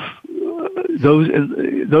think of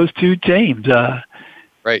those two teams.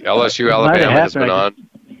 Right, LSU Alabama has been on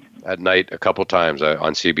at night a couple times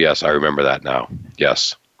on CBS. I remember that now.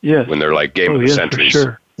 Yes. When they're like game of the centuries,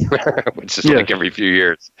 for sure. which is like every few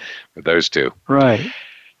years with those two. Right.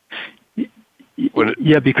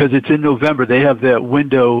 Yeah, because it's in November. They have that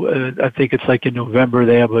window. I think it's like in November.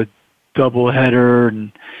 They have a double header,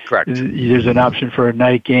 and correct. There's an option for a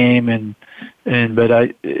night game, and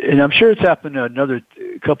I'm sure it's happened to another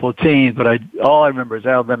couple of teams. But all I remember is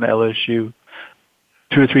Alabama LSU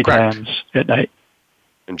 2 or 3 correct. times at night.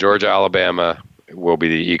 And Georgia Alabama will be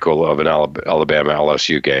the equal of an Alabama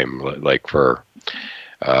LSU game, like for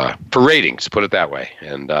ratings, put it that way.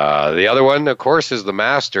 And the other one, of course, is the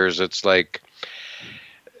Masters. It's like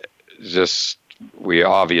just we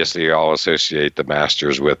obviously all associate the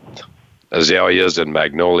Masters with azaleas and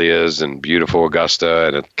magnolias and beautiful Augusta,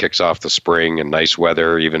 and it kicks off the spring and nice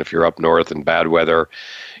weather. Even if you're up north and bad weather,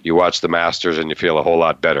 you watch the Masters and you feel a whole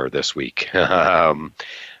lot better this week.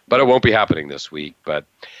 But it won't be happening this week. But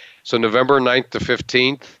so November 9th to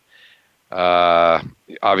 15th,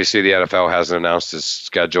 obviously the NFL hasn't announced its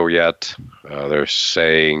schedule yet. They're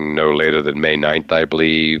saying no later than May 9th, I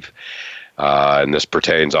believe. And this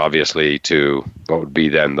pertains obviously to what would be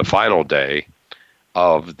then the final day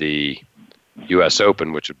of the U.S.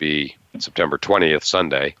 Open, which would be September 20th,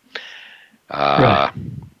 Sunday. Right.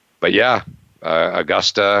 But yeah,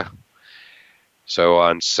 Augusta. So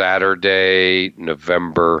on Saturday,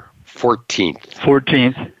 November 14th.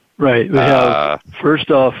 14th, right. We have,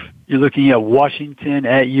 first off, you're looking at Washington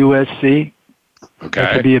at USC. Okay.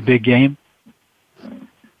 That could be a big game.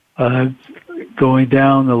 Going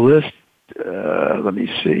down the list, let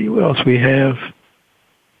me see what else we have.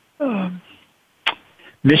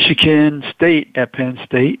 Michigan State at Penn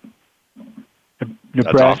State.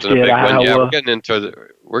 Nebraska at Iowa. Yeah,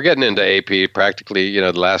 we're getting into AP practically,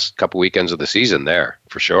 the last couple weekends of the season there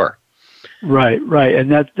for sure. Right,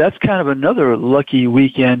 and that's kind of another lucky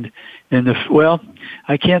weekend.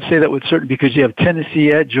 I can't say that with certainty because you have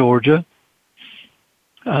Tennessee at Georgia,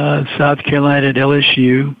 South Carolina at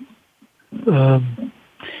LSU,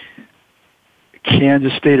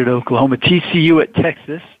 Kansas State at Oklahoma, TCU at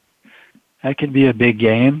Texas. That can be a big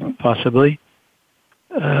game, possibly.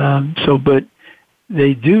 But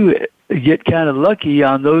they do get kind of lucky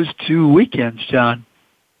on those 2 weekends, John,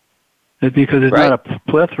 because there's not a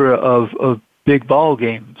plethora of big ball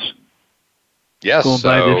games. Yes, going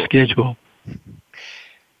by this schedule.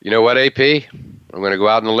 You know what, AP? I'm going to go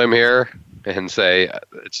out on a limb here and say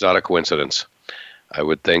it's not a coincidence. I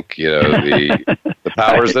would think, the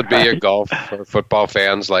powers that be at golf are football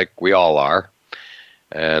fans like we all are.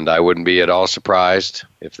 And I wouldn't be at all surprised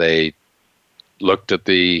if they looked at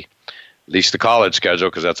at least the college schedule,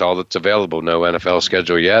 because that's all that's available, no NFL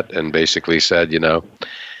schedule yet, and basically said,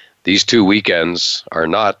 these 2 weekends are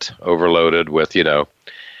not overloaded with,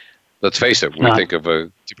 let's face it, when we think of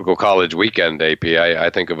a typical college weekend, AP, I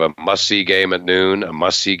think of a must-see game at noon, a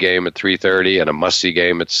must-see game at 3:30, and a must-see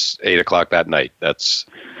game at 8 o'clock that night. That's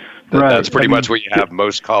pretty much what you have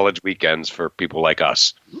most college weekends for people like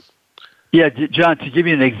us. Yeah, John, to give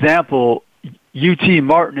you an example, UT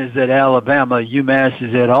Martin is at Alabama, UMass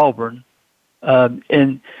is at Auburn.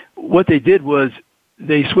 And what they did was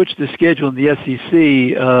they switched the schedule in the SEC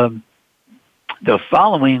the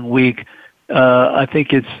following week. I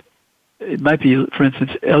think it might be, for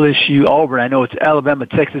instance, LSU, Auburn. I know it's Alabama,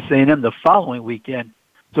 Texas A&M the following weekend.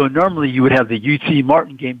 So normally you would have the UT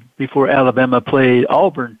Martin game before Alabama played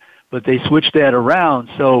Auburn, but they switched that around.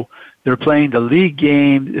 So they're playing the league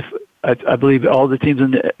game. I believe all the teams in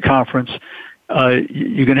the conference,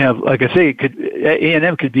 you're going to have, like I say,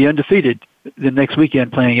 A&M could be undefeated the next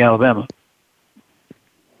weekend playing Alabama.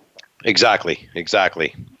 Exactly.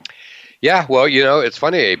 Yeah, well, it's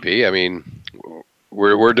funny, AP. I mean,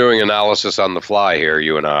 we're doing analysis on the fly here,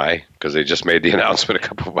 you and I, because they just made the announcement a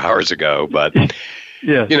couple of hours ago. But,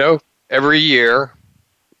 yeah. Every year,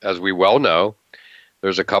 as we well know,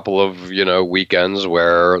 there's a couple of, weekends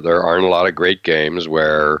where there aren't a lot of great games,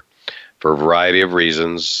 where for a variety of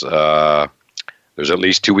reasons, there's at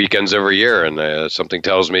least 2 weekends every year. And something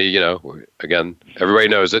tells me, again, everybody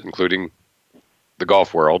knows it, including the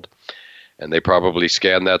golf world. And they probably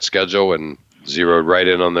scanned that schedule and zeroed right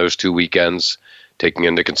in on those 2 weekends, taking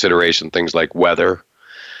into consideration things like weather.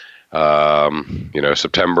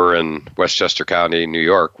 September in Westchester County, New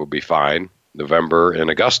York will be fine. November in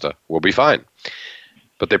Augusta will be fine.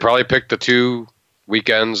 But they probably picked the 2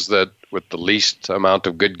 weekends that with the least amount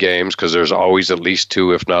of good games, because there's always at least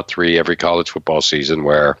 2, if not 3, every college football season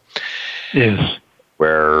where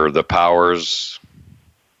the powers,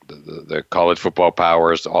 the college football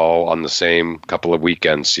powers, all on the same couple of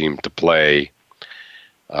weekends seem to play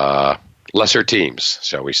lesser teams,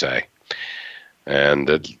 shall we say. And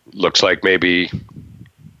it looks like maybe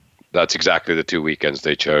that's exactly the 2 weekends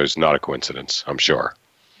they chose. Not a coincidence, I'm sure.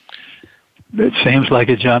 It seems like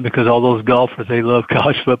it, John, because all those golfers, they love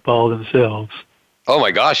college football themselves. Oh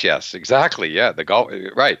my gosh, yes, exactly. Yeah, the golf,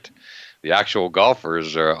 right. The actual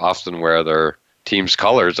golfers are often wear their team's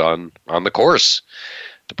colors on the course,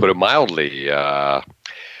 to put it mildly. Well,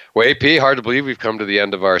 AP, hard to believe we've come to the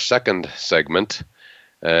end of our second segment.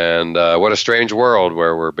 And what a strange world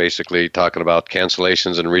where we're basically talking about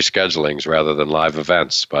cancellations and reschedulings rather than live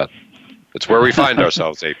events. But it's where we find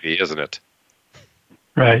ourselves, AP, isn't it?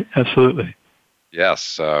 Right, absolutely. Yes.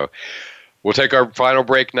 So we'll take our final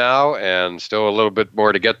break now, and still a little bit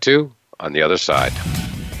more to get to on the other side.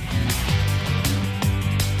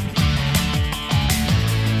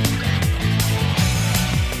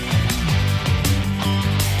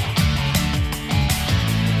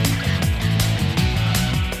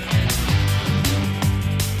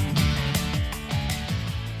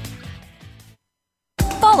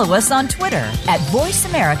 Follow us on Twitter at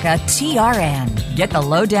VoiceAmericaTRN. Get the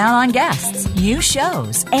lowdown on guests, new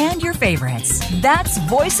shows, and your favorites. That's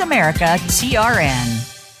VoiceAmericaTRN.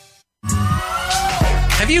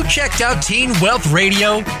 Have you checked out Teen Wealth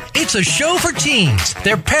Radio? It's a show for teens,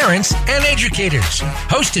 their parents, and educators.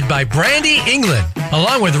 Hosted by Brandy England.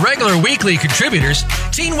 Along with regular weekly contributors,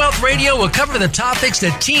 Teen Wealth Radio will cover the topics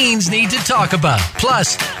that teens need to talk about.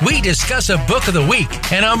 Plus, we discuss a book of the week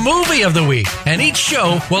and a movie of the week. And each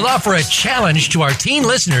show will offer a challenge to our teen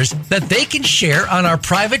listeners that they can share on our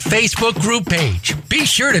private Facebook group page. Be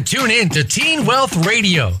sure to tune in to Teen Wealth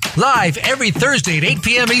Radio, live every Thursday at 8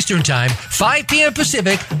 p.m. Eastern Time, 5 p.m.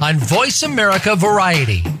 Pacific on Voice America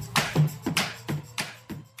Variety.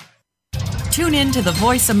 Tune in to the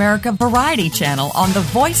Voice America Variety channel on the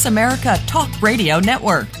Voice America Talk Radio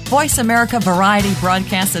Network. Voice America Variety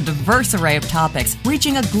broadcasts a diverse array of topics,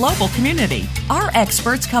 reaching a global community. Our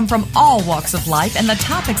experts come from all walks of life, and the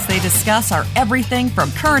topics they discuss are everything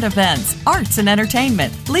from current events, arts and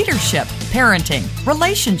entertainment, leadership, parenting,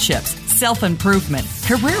 relationships, self-improvement,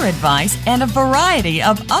 career advice, and a variety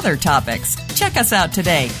of other topics. Check us out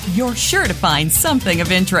today. You're sure to find something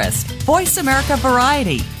of interest. Voice America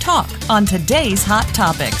Variety. Talk on today's hot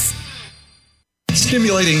topics.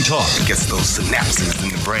 Stimulating talk gets those synapses in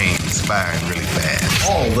the brain firing really fast.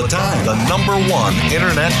 All the time. The #1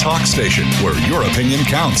 internet talk station where your opinion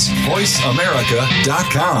counts.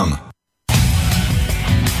 VoiceAmerica.com.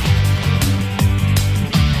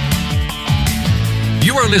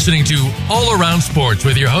 You are listening to All Around Sports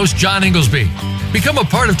with your host, John Inglesby. Become a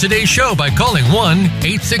part of today's show by calling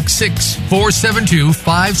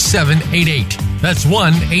 1-866-472-5788. That's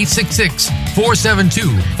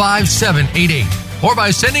 1-866-472-5788. Or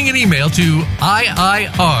by sending an email to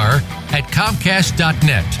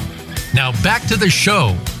iir@comcast.net. Now back to the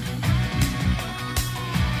show.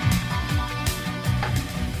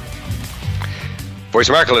 Voice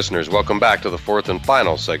America listeners, welcome back to the fourth and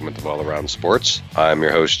final segment of All Around Sports. I'm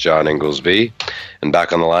your host, John Inglesby, and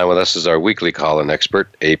back on the line with us is our weekly call-in expert,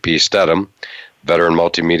 AP Stedham, veteran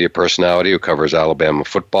multimedia personality who covers Alabama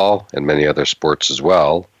football and many other sports as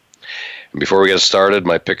well. And before we get started,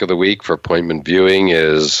 my pick of the week for appointment viewing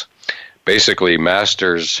is basically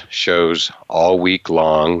Masters shows all week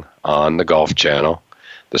long on the Golf Channel.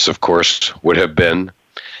 This, of course, would have been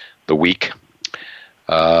the week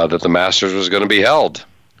that the Masters was going to be held.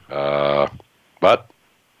 But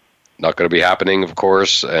not going to be happening, of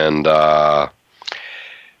course, and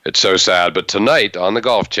it's so sad. But tonight on the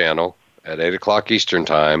Golf Channel at 8 o'clock Eastern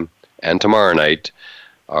Time and tomorrow night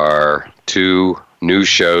are two new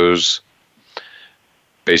shows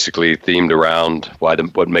basically themed around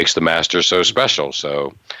what makes the Masters so special.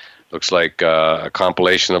 So looks like a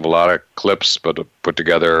compilation of a lot of clips, but put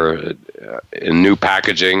together in new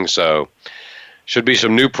packaging. So should be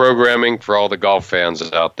some new programming for all the golf fans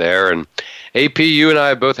out there. And AP, you and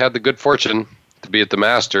I both had the good fortune to be at the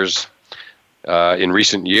Masters in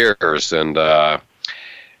recent years. And,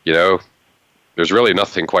 there's really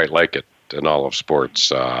nothing quite like it in all of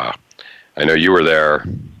sports. I know you were there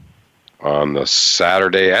on the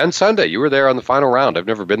Saturday and Sunday. You were there on the final round. I've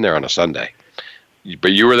never been there on a Sunday.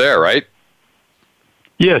 But you were there, right?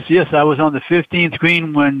 Yes. I was on the 15th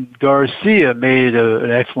green when Garcia made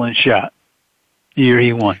an excellent shot. The year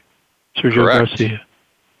he won. Sergio Garcia.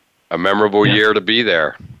 A memorable year to be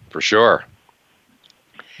there, for sure.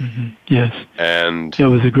 Mm-hmm. Yes. And it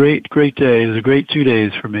was a great day. It was a great 2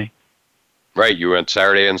 days for me. Right. You went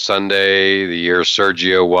Saturday and Sunday, the year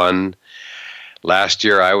Sergio won. Last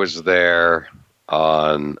year I was there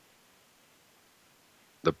on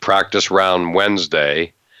the practice round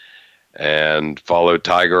Wednesday and followed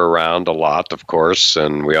Tiger around a lot, of course,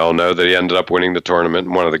 and we all know that he ended up winning the tournament,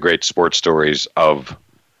 one of the great sports stories of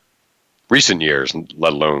recent years,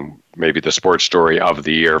 let alone maybe the sports story of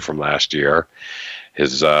the year from last year.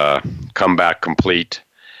 His comeback complete.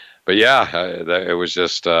 But but yeah, it was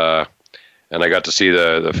just, and I got to see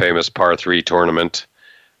the famous par 3 tournament,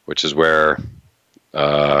 which is where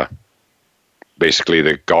basically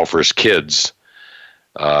the golfers' kids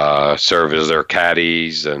serve as their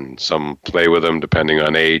caddies, and some play with them depending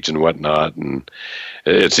on age and whatnot. And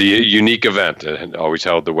it's a unique event. It always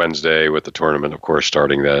held the Wednesday, with the tournament, of course,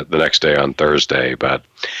 starting the next day on Thursday. But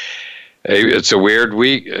it's a weird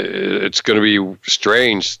week. It's going to be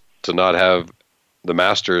strange to not have the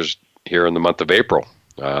Masters here in the month of April,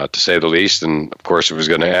 to say the least. And of course, it was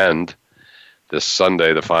going to end this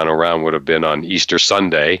Sunday. The final round would have been on Easter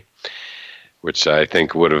Sunday, which I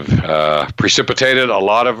think would have precipitated a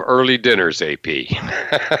lot of early dinners, AP.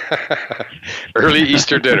 Early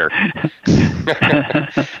Easter dinner.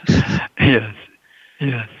 Yes.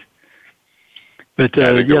 But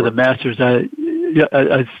the Masters,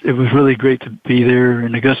 it was really great to be there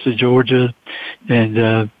in Augusta, Georgia,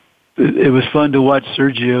 and it was fun to watch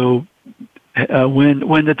Sergio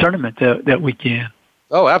win the tournament that weekend.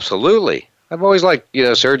 Oh, absolutely. I've always liked,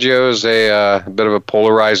 Sergio is a bit of a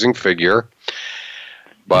polarizing figure,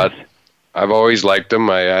 but I've always liked him.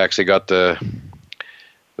 I actually there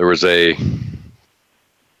was a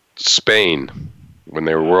Spain, when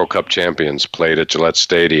they were World Cup champions, played at Gillette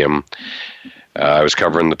Stadium. I was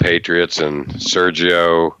covering the Patriots, and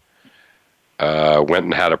Sergio went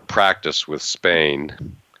and had a practice with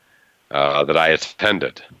Spain that I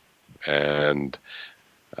attended. And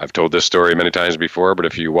I've told this story many times before, but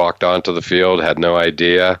if you walked onto the field, had no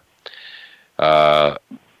idea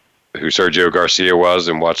who Sergio Garcia was,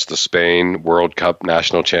 and watched the Spain World Cup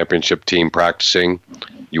national championship team practicing,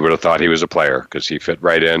 you would have thought he was a player, because he fit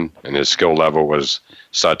right in, and his skill level was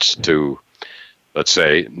such to, let's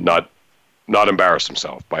say, not embarrass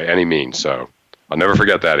himself by any means. So I'll never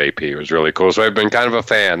forget that, AP. It was really cool. So I've been kind of a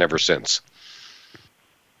fan ever since.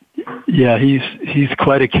 Yeah, he's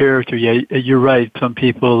quite a character. Yeah, you're right. Some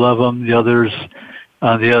people love him, the others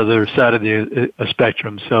on the other side of the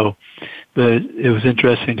spectrum. So, but it was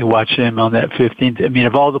interesting to watch him on that 15th. I mean,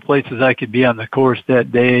 of all the places I could be on the course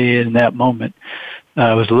that day and that moment,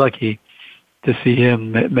 I was lucky to see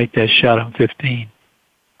him make that shot on 15.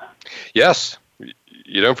 Yes,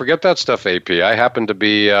 you don't forget that stuff, AP. I happened to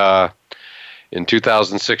be in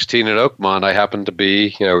 2016 at Oakmont. I happened to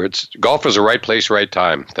be, it's golf is a right place, right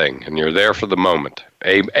time thing, and you're there for the moment,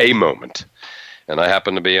 a moment. And I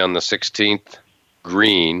happened to be on the 16th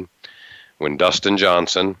green when Dustin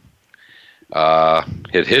Johnson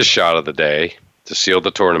hit his shot of the day to seal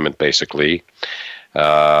the tournament, basically.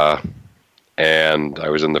 And I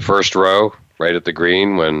was in the first row, right at the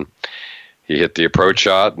green, when he hit the approach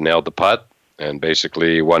shot, nailed the putt, and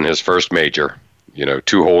basically won his first major,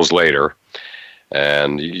 2 holes later.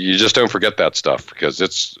 And you just don't forget that stuff, because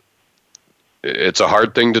it's a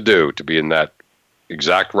hard thing to do, to be in that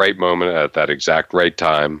exact right moment at that exact right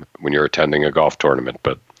time when you're attending a golf tournament.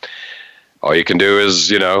 But all you can do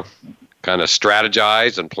is, kind of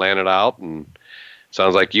strategize and plan it out. And it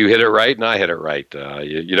sounds like you hit it right and I hit it right.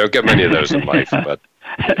 You don't get many of those in life, but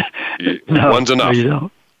one's enough. No, you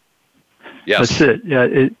don't. Yes. That's it.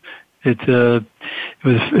 Yeah, it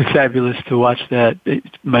was fabulous to watch that. It's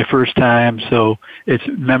my first time, so it's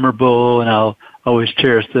memorable, and I'll always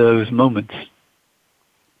cherish those moments.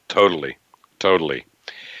 Totally.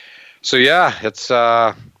 So yeah, it's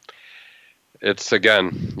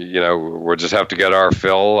again, we'll just have to get our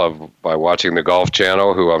fill by watching the Golf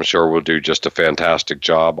Channel, who I'm sure will do just a fantastic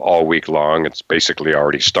job all week long. It's basically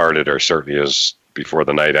already started, or certainly is before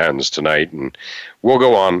the night ends tonight, and we'll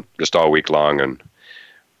go on just all week long. And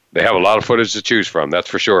they have a lot of footage to choose from, that's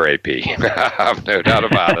for sure, AP. I've no doubt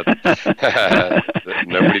about it.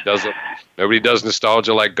 Nobody does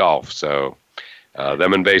nostalgia like golf, so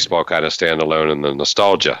them and baseball kind of stand alone in the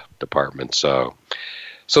nostalgia department. So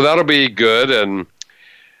that'll be good. And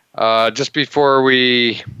just before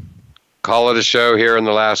we call it a show here in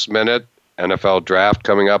the last minute, NFL draft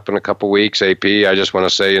coming up in a couple weeks, AP, I just want to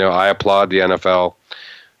say, I applaud the NFL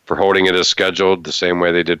for holding it as scheduled, the same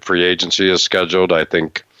way they did free agency as scheduled. I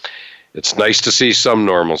think it's nice to see some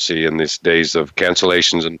normalcy in these days of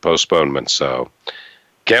cancellations and postponements. So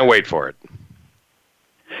can't wait for it.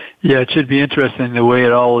 Yeah, it should be interesting the way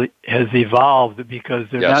it all has evolved, because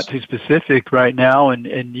they're not too specific right now,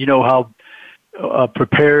 and you know how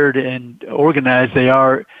prepared and organized they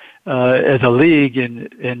are as a league, and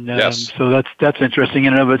so that's interesting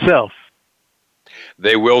in and of itself.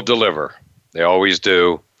 They will deliver. They always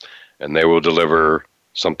do, and they will deliver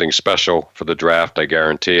something special for the draft, I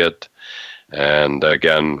guarantee it. And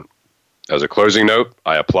again, as a closing note,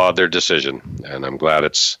 I applaud their decision, and I'm glad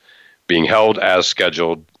it's being held as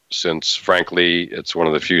scheduled since, frankly, it's one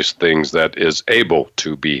of the few things that is able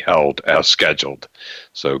to be held as scheduled.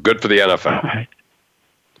 So good for the NFL.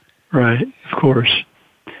 Right, of course.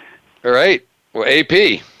 All right. Well,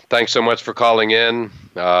 AP, thanks so much for calling in.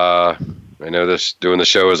 I know doing the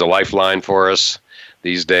show is a lifeline for us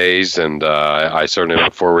these days, and I certainly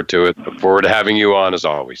look forward to it. Look forward to having you on as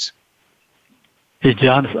always. Hey,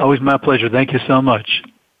 John, it's always my pleasure. Thank you so much.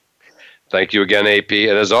 Thank you again, AP.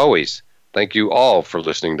 And as always, thank you all for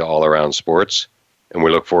listening to All Around Sports. And we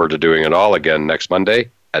look forward to doing it all again next Monday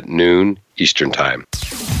at noon Eastern Time.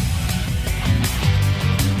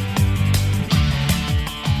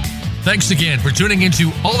 Thanks again for tuning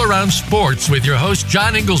into All Around Sports with your host,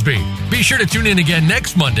 John Inglesby. Be sure to tune in again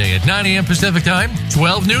next Monday at 9 a.m. Pacific Time,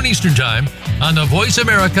 12 noon Eastern Time on the Voice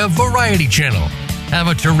America Variety Channel. Have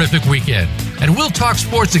a terrific weekend, and we'll talk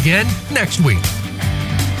sports again next week.